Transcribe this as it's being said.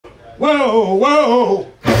Whoa, whoa.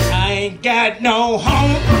 I ain't got no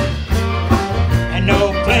home and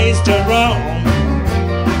no place to roam.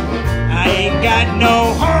 I ain't got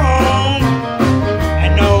no home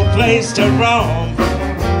and no place to roam.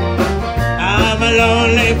 I'm a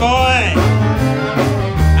lonely boy.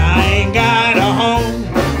 I ain't got a home.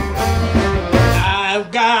 I've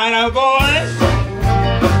got a voice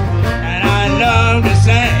and I love to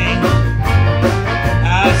sing.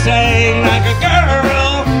 I sing like a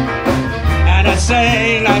girl and I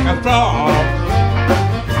sing like a frog.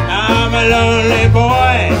 I'm a lonely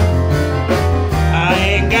boy. I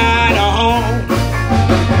ain't got a home.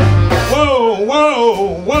 Whoa,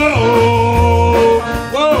 whoa, whoa.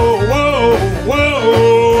 Whoa, whoa, whoa.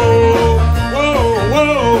 Whoa,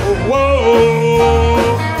 whoa, whoa.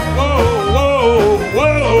 Whoa, whoa,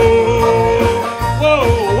 whoa. Whoa,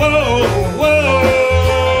 whoa, whoa.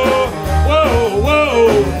 Whoa, whoa,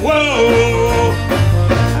 whoa.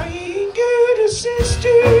 I ain't got a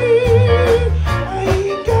sister. I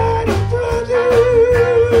ain't got a brother.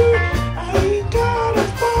 I ain't got a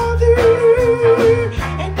father.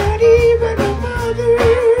 And not even a mother.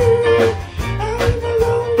 I'm a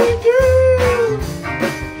lonely girl.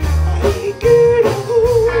 I ain't got a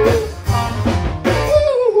home.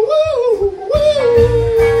 Whoa, whoa, whoa.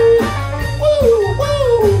 Whoa, whoa,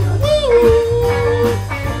 whoa.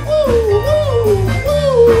 Whoa, whoa,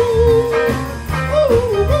 whoa. Whoa,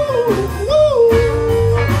 whoa, whoa.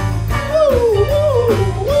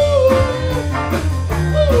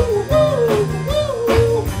 Whoa, whoa,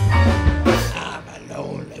 whoa. I'm a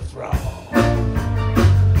lonely frog.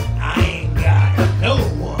 I ain't got no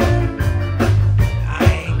one. I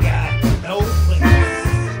ain't got no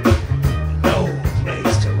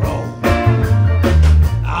place to roam.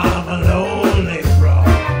 I'm a lonely frog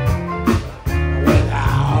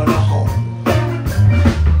without a home.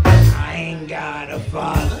 I ain't got a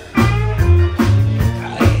father.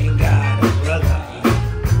 I ain't got a brother.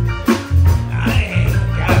 I ain't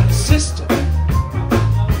got a sister.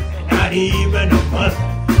 And not even a mother.